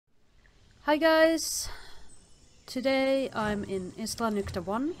Hi guys! Today I'm in Isla Nukta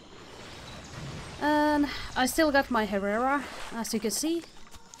 1 and I still got my Herrera, as you can see.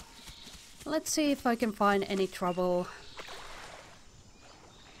 Let's see if I can find any trouble.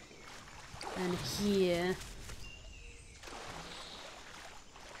 And here...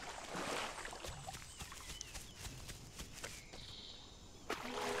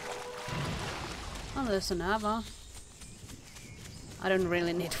 oh, there's an Ava. I don't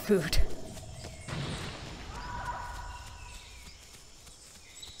really need food.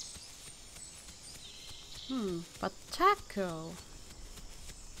 But taco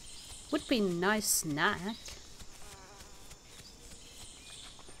would be a nice snack.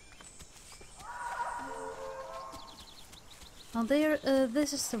 Oh, there.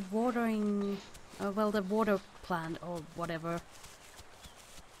 This is the watering. Well, the water plant or whatever.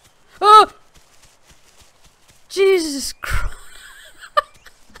 Oh! Jesus Christ!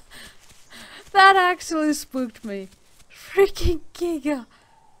 That actually spooked me. Freaking Giga!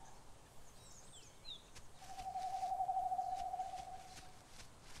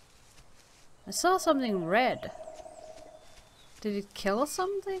 I saw something red. Did it kill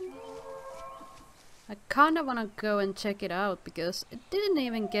something? I kinda wanna go and check it out because it didn't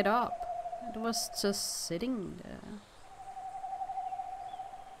even get up. It was just sitting there.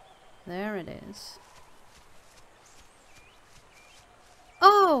 There it is.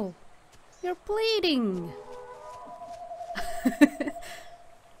 Oh! You're bleeding!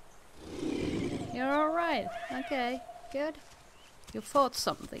 You're alright. Okay, good. You fought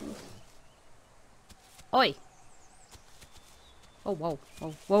something. Oi! Oh, whoa,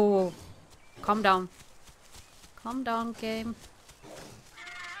 whoa, whoa, whoa. Calm down. Calm down, game.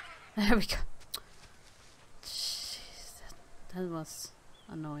 There we go. Jeez, that was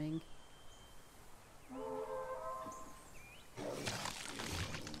annoying.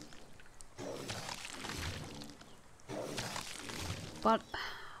 But...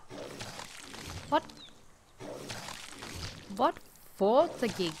 what for the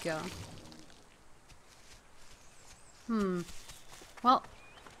Giga? Well,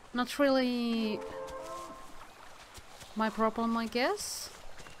 not really my problem, I guess.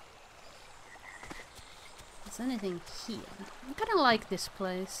 Is anything here? I kinda like this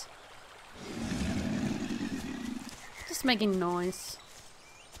place. Just making noise.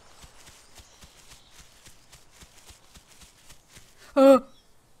 Oh!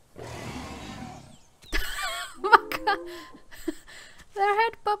 My god! They're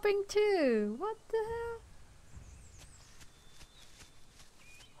head popping too! What the hell?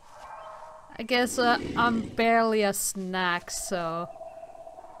 I guess I'm barely a snack, so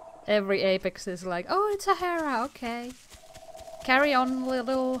every Apex is like, oh, it's a Hera, okay. Carry on,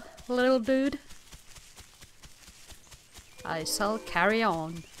 little dude. I shall carry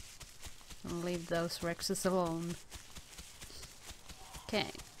on. And leave those Rexes alone.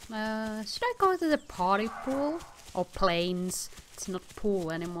 Okay. Should I go to the party pool? Or planes? It's not pool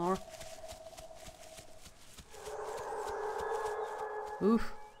anymore.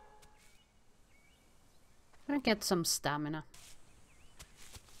 Oof. I'm gonna get some stamina.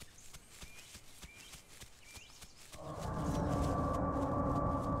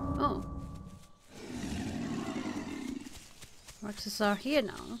 Oh. Rexes are here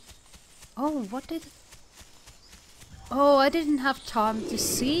now. Oh, what did... oh, I didn't have time to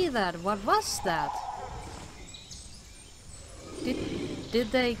see that. What was that?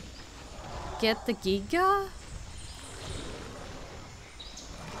 Did they get the Giga?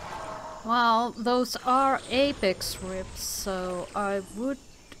 Well, those are Apex rips, so I would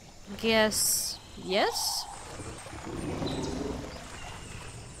guess yes.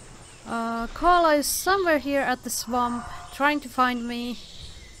 Koala is somewhere here at the swamp, trying to find me.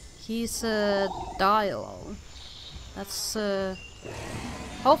 He's a dial. That's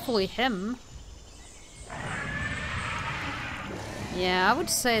hopefully him. Yeah, I would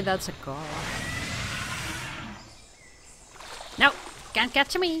say that's a Koala. No, can't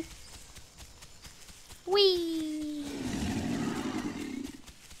catch me. Whee!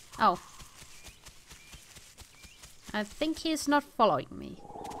 Oh. I think he's not following me.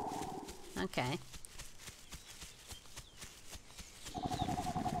 Okay.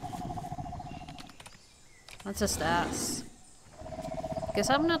 Let's just ask. Because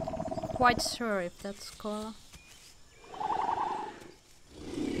I'm not quite sure if that's Koala.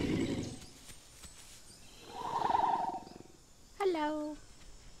 Hello.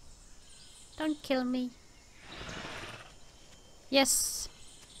 Don't kill me. Yes.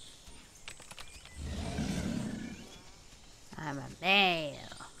 I'm a male.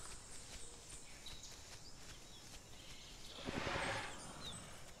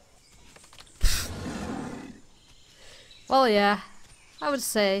 Well, yeah, I would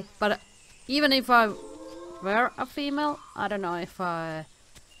say, but even if I were a female, I don't know if I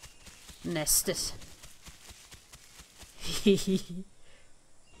nested. Did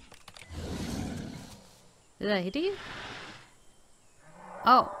I hit you?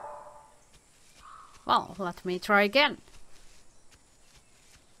 Oh. Well, let me try again.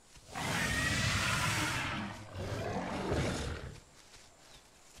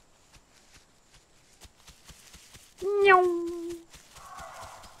 No.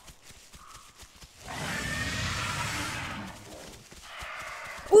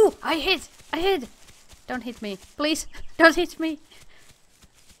 Ooh, I hit! I hit! Don't hit me. Please, don't hit me.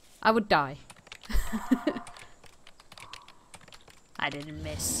 I would die. I didn't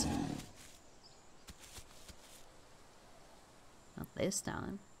miss. Not this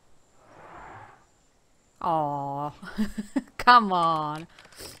time. Aww. Come on.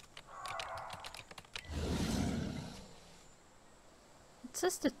 It's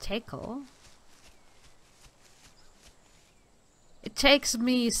just a tickle. It takes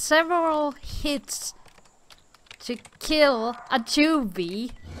me several hits to kill a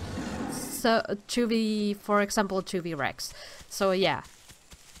 2v. So, a 2v, for example, 2v Rex. So yeah.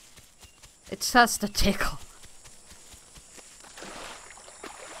 It's just a tickle.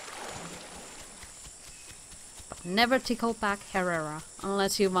 But never tickle back Herrera,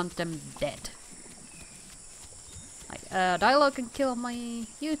 unless you want them dead. Like, Dialogue can kill me,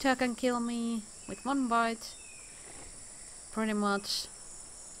 Utah can kill me with one bite. Pretty much.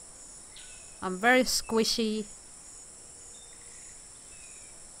 I'm very squishy.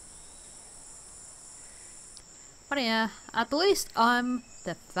 But yeah, at least I'm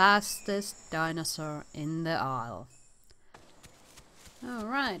the fastest dinosaur in the aisle.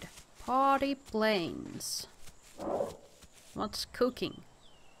 Alright, party planes. What's cooking?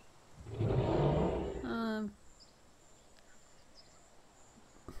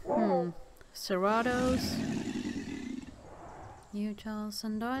 Serratos, Utahs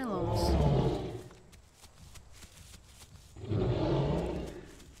and Dialogues.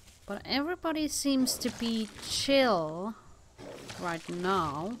 But everybody seems to be chill right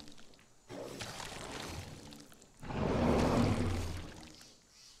now.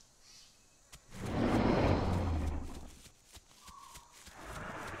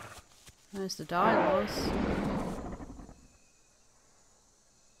 There's the Dialogues.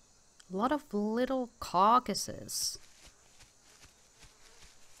 A lot of little carcasses.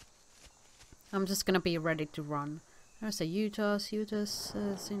 I'm just gonna be ready to run. There's the Utahs. Utahs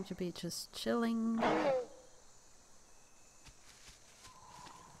seem to be just chilling.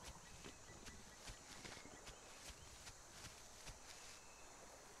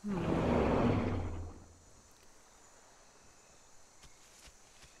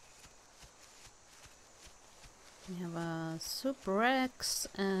 We have a Super X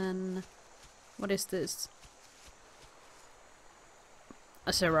and what is this?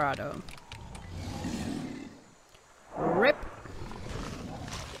 A Serrato. Rip.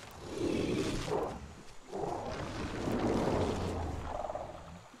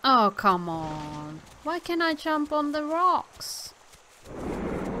 Oh, come on. Why can't I jump on the rocks?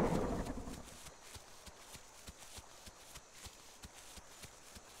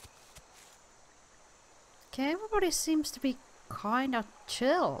 Okay, everybody seems to be kind of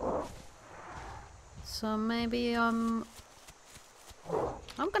chill. So maybe I'm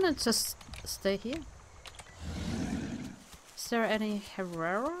gonna just stay here. Is there any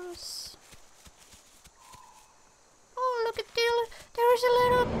Herreras? Oh, look at there's a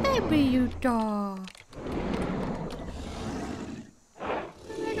little baby Utah.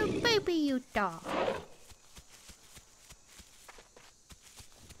 Little baby Utah.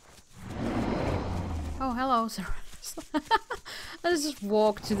 Oh, hello, sir. Let's just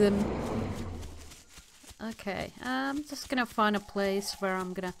walk to them. Okay, I'm just gonna find a place where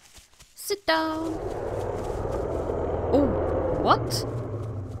I'm gonna sit down. Oh, what?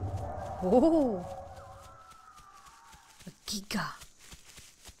 Oh, a giga.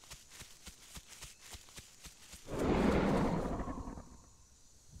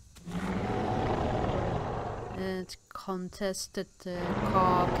 It contested the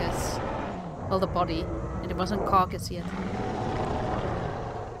carcass. Well, the body. It wasn't carcass yet.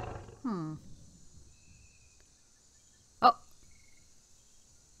 Oh!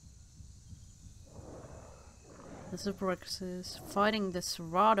 The Super X is fighting the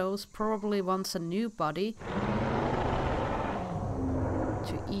Serratos. Probably wants a new body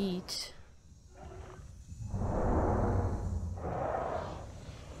to eat.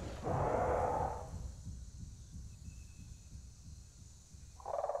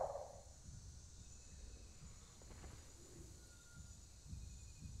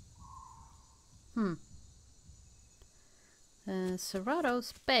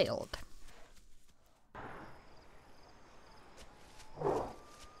 Serrato's bailed.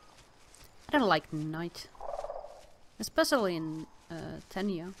 I don't like night. Especially in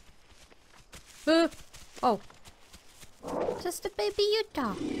Tenya. Oh. Just a baby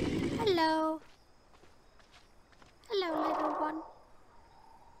Utah. Hello. Hello, little one.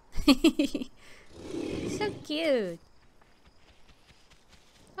 So cute.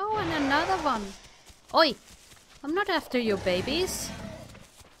 Oh, and another one. Oi! I'm not after your babies.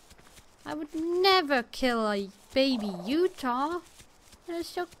 I would never kill a baby Utah. They're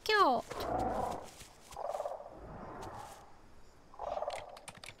so cute.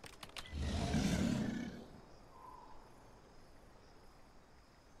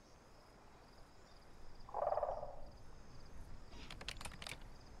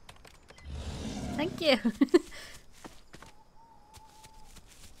 Thank you.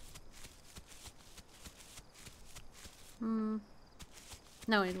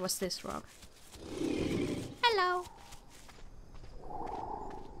 No, it was this rock. Hello.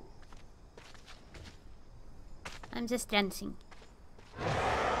 I'm just dancing.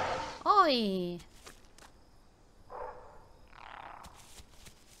 Oi.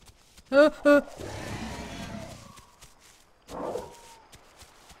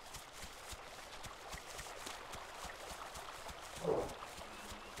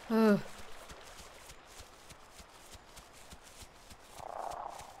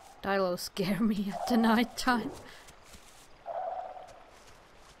 Dilos scare me at the night time.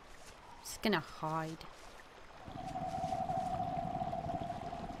 Just gonna hide.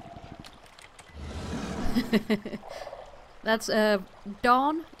 That's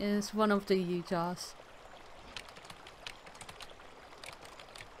Dawn is one of the Utahs.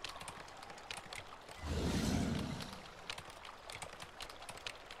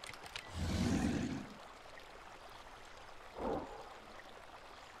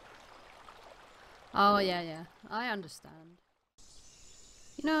 Oh yeah, I understand.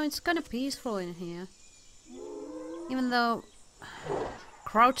 You know, it's kind of peaceful in here. Even though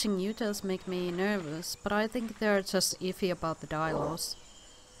crouching Utahs make me nervous, but I think they're just iffy about the Dilos.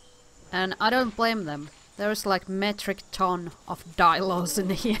 And I don't blame them. There's like metric ton of Dilos in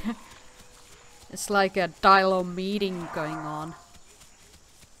here. It's like a Dilo meeting going on.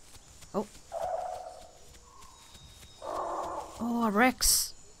 Oh. Oh, a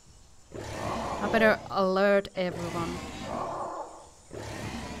Rex. I better alert everyone.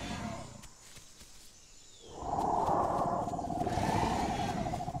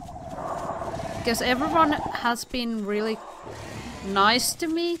 Because everyone has been really nice to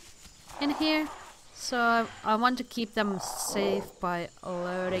me in here. So I want to keep them safe by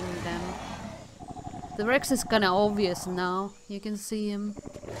alerting them. The Rex is kinda obvious now. You can see him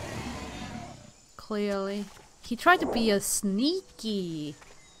clearly. He tried to be a sneaky.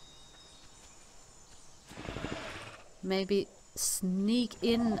 Maybe sneak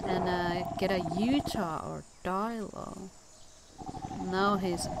in and get a Utah or Dilo. Now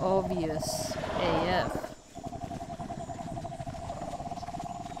he's obvious AF.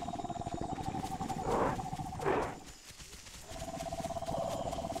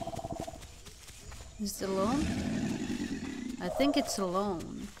 Is it alone? I think it's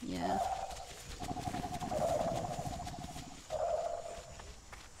alone, yeah.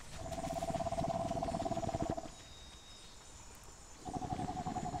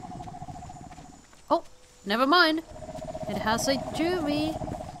 Oh, never mind. It has a juvie.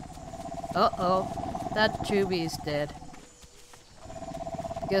 Uh-oh, that juvie is dead.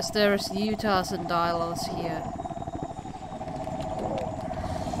 Because there's Utahs and Dilos here.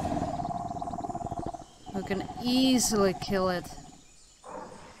 Who can easily kill it.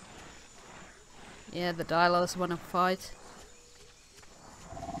 Yeah, the Dilos wanna fight.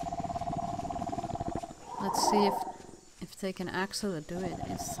 Let's see if they can actually do it.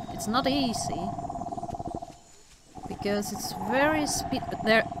 It's not easy. Because it's very speed.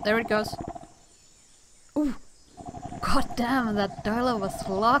 There it goes. Ooh! God damn, that Dilo was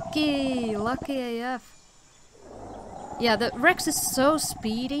lucky! Lucky AF. Yeah, the Rex is so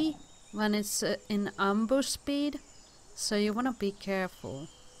speedy when it's in ambush speed. So you wanna be careful.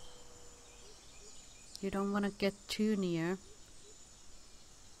 You don't wanna get too near.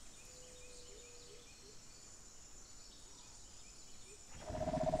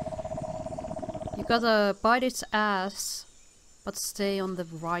 You gotta bite its ass, but stay on the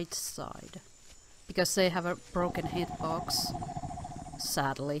right side. Because they have a broken hitbox.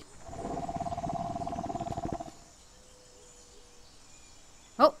 Sadly.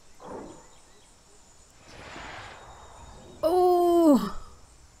 Oh! Oh!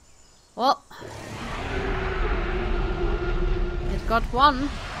 Well, got one.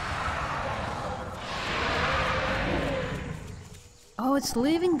 Oh, it's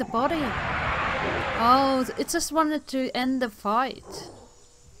leaving the body. Oh, it just wanted to end the fight.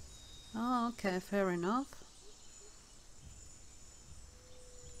 Oh, okay, fair enough.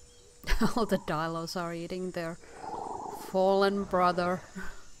 All the Dilos are eating their fallen brother.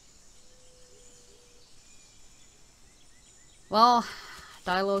 Well,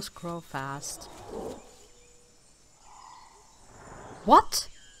 Dilos grow fast. What?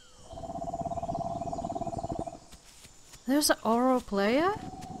 There's an OREO player?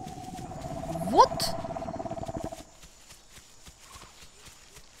 What?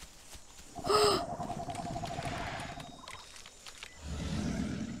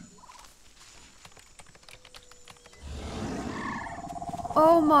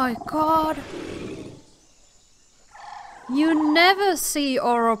 Oh my god! You never see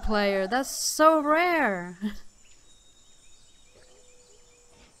OREO player, that's so rare!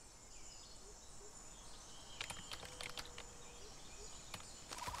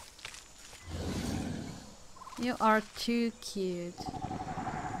 You are too cute.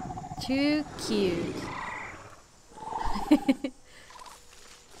 Too cute.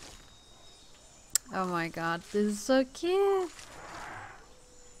 Oh my god, this is so cute!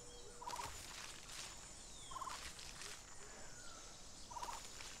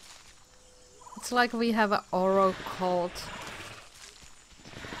 It's like we have an OREO cult.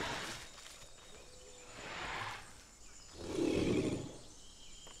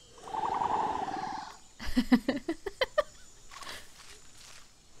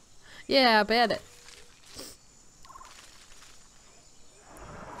 Yeah, I bet it.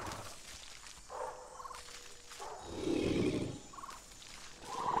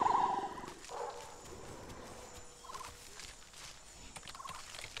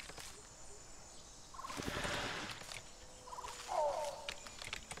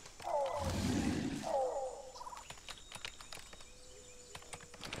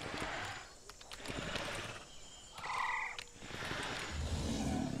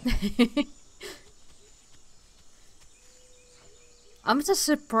 I'm just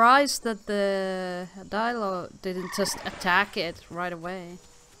surprised that the Dilo didn't just attack it right away.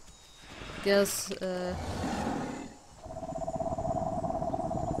 Because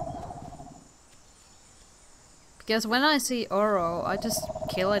when I see OREO, I just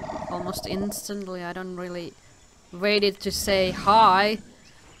kill it almost instantly. I don't really wait it to say hi,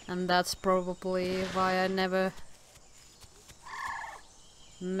 and that's probably why I never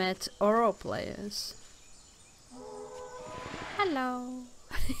met OREO players. Hello.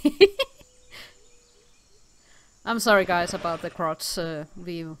 I'm sorry guys about the crotch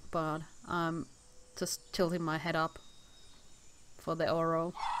view, but I'm just tilting my head up for the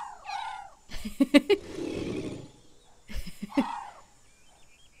OREO.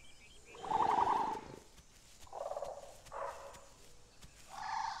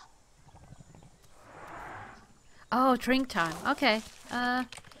 Oh, drink time. Okay.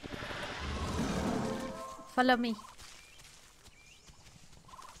 Follow me.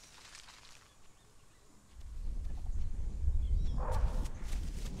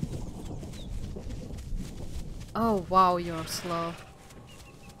 Oh wow, you're slow.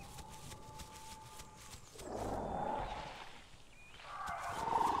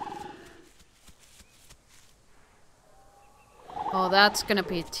 Oh, that's gonna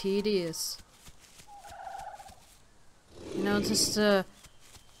be tedious. You know, just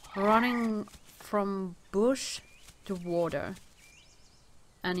running from bush to water,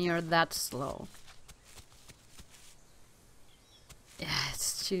 and you're that slow. Yeah,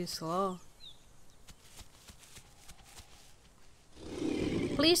 it's too slow.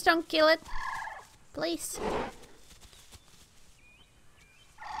 Please don't kill it. Please.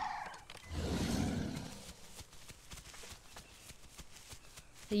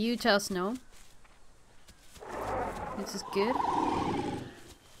 You tell us no. This is good.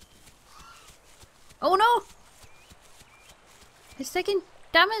 Oh no! He's taking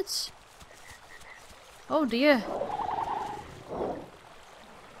damage! Oh dear.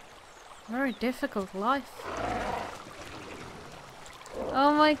 Very difficult life.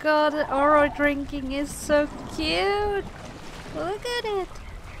 Oh my god, OREO drinking is so cute! Look at it!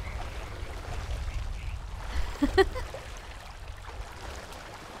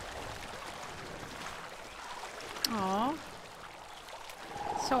 Aww.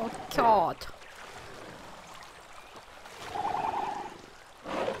 So cute!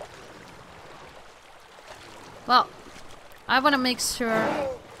 Well, I wanna make sure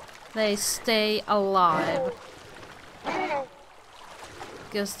they stay alive.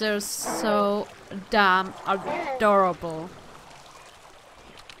 Because they're so damn adorable.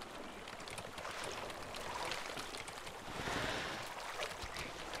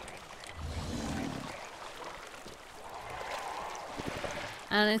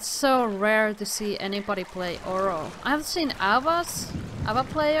 And it's so rare to see anybody play Oro. I've seen Ava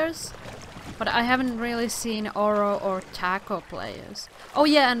players, but I haven't really seen Oro or Taco players. Oh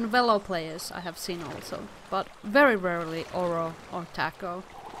yeah, and Velo players I have seen also, but very rarely Oro or Taco.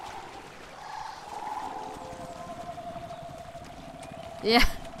 Yeah.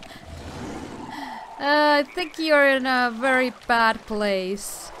 I think you're in a very bad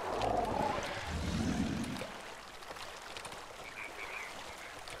place.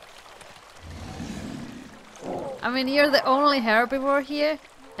 I mean, you're the only herbivore here,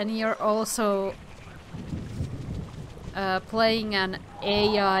 and you're also playing an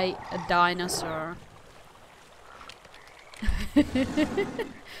AI dinosaur.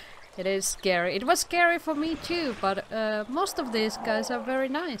 It is scary. It was scary for me too, but most of these guys are very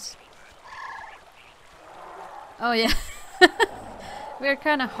nice. Oh yeah. We're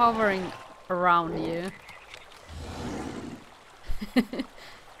kind of hovering around you.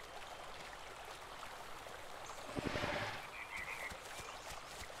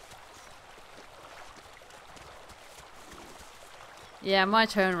 Yeah, my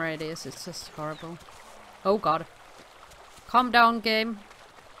turn rate is just horrible. Oh god. Calm down, game.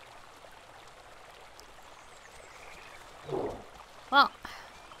 Well.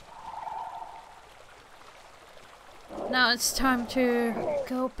 Now it's time to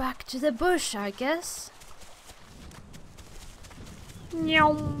go back to the bush, I guess.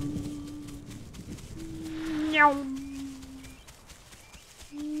 Meow. Meow.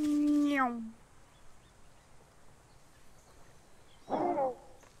 Meow.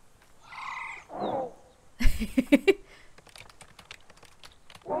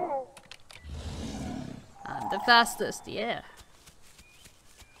 I'm the fastest, yeah.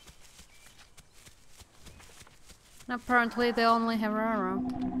 And apparently they only have arrow.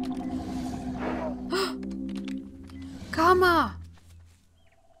 Kama!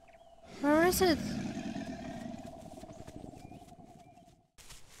 Where is it?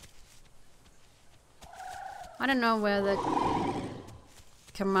 I don't know where the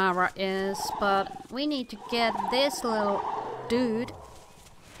camera is, but we need to get this little dude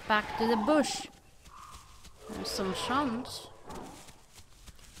back to the bush. There's some chance.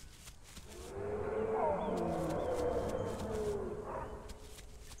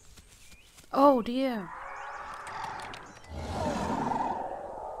 Oh dear.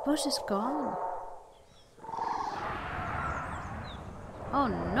 Bush is gone. Oh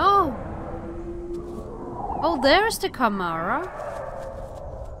no! Oh, there's the camera.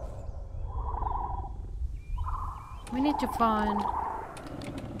 We need to find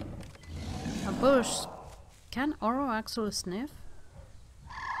a bush. Can Oro actually sniff?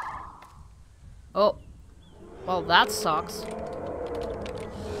 Oh. Well, that sucks.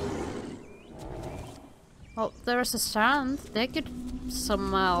 Well, there's a sand. They could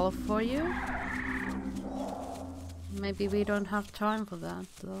smell for you. Maybe we don't have time for that,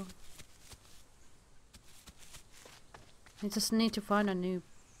 though. We just need to find a new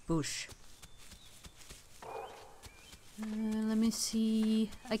bush. Let me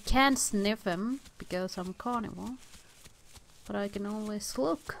see. I can't sniff him because I'm carnivore, but I can always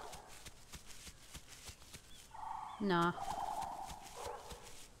look. Nah.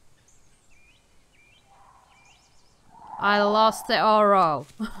 I lost the Oro.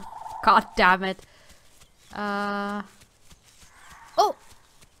 God damn it. Oh!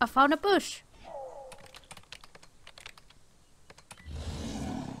 I found a bush.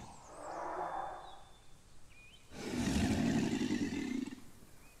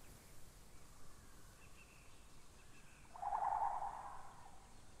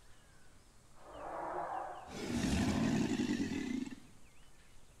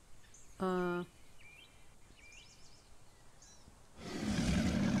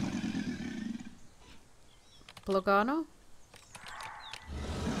 Logano?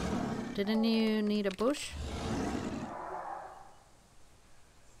 Didn't you need a bush?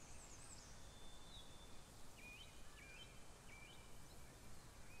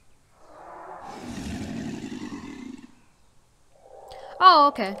 Oh,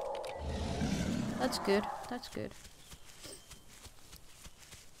 okay. That's good. That's good.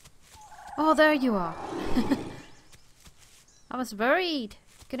 Oh, there you are. I was worried.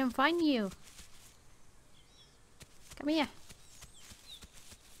 Couldn't find you. Come here.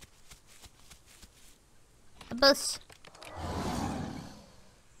 A bus.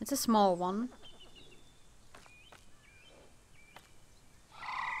 It's a small one.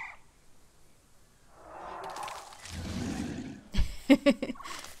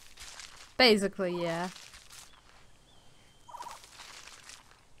 Basically, yeah.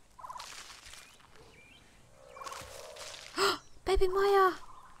 Baby Maya!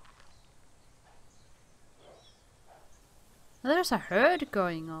 There's a herd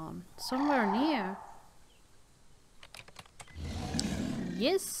going on somewhere near.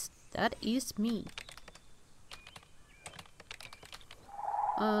 Yes, that is me.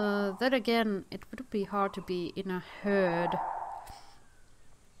 Then again, it would be hard to be in a herd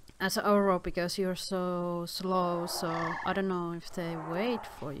as an Oreo because you're so slow, so I don't know if they wait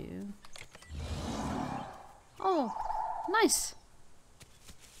for you. Oh, nice!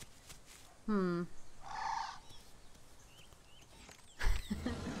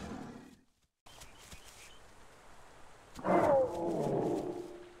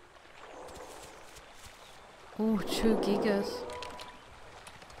 Oh, 2 gigas.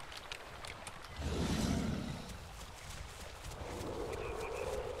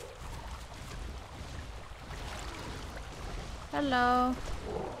 Hello.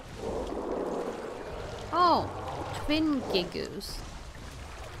 Oh, twin gigas.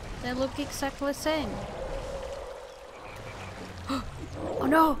 They look exactly the same. Oh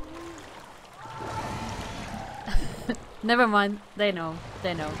no! Never mind. They know.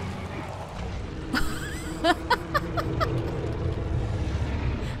 They know.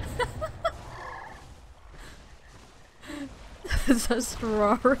 Just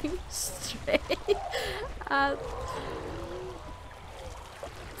roaring straight at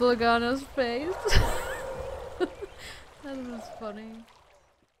Blagano's face. That was funny.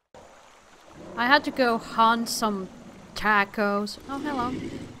 I had to go hunt some tacos. Oh, hello.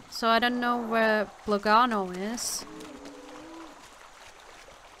 So I don't know where Blagano is.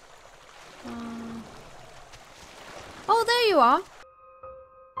 Oh, there you are.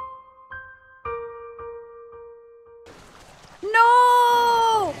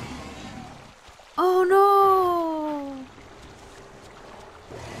 No! Oh no!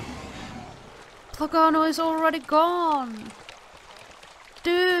 Blagano is already gone.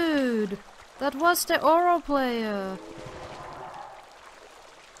 Dude, that was the Oreo player.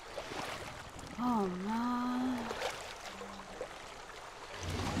 Oh man.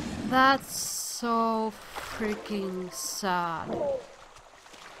 That's so freaking sad.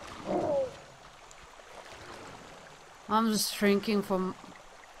 I'm just drinking for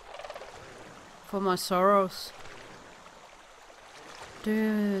my sorrows.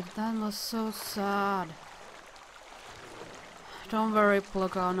 Dude, that was so sad. Don't worry,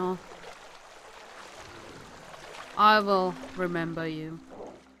 Blagano. I will remember you.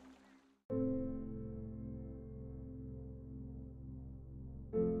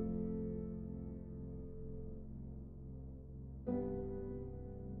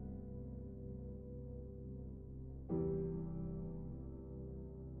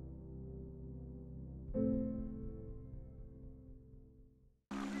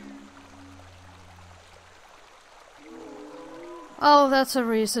 Oh, that's a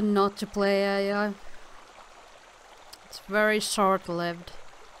reason not to play AI. It's very short-lived.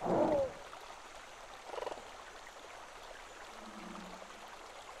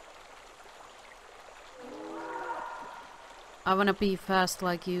 I wanna be fast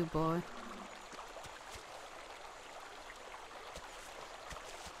like you, boy.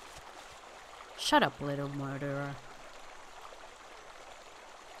 Shut up, little murderer.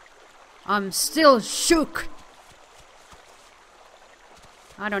 I'm still shook!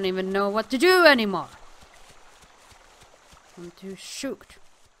 I don't even know what to do anymore. I'm too shooked.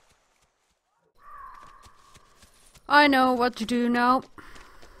 I know what to do now.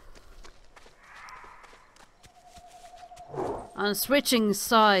 I'm switching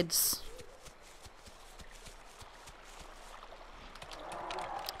sides.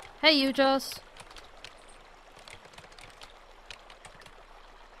 Hey, you Joss.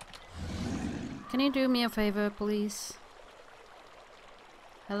 Can you do me a favor, please?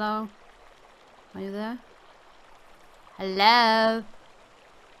 Hello? Are you there? Hello?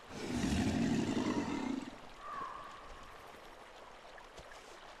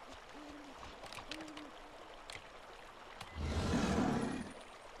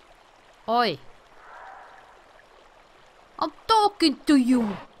 Oi! I'm talking to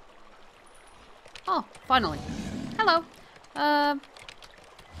you! Oh, finally. Hello. Can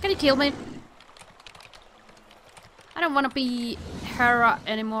you kill me? I don't wanna be Hera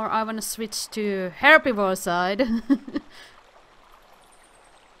anymore. I wanna switch to herbivore side.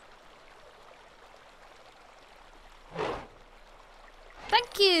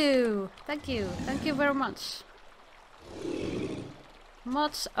 Thank you! Thank you. Thank you very much.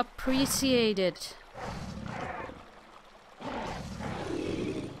 Much appreciated.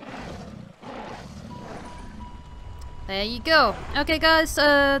 There you go. Okay guys,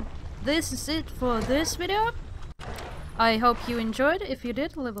 this is it for this video. I hope you enjoyed. If you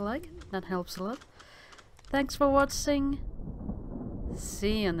did, leave a like. That helps a lot. Thanks for watching.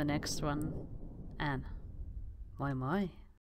 See you in the next one. And bye bye.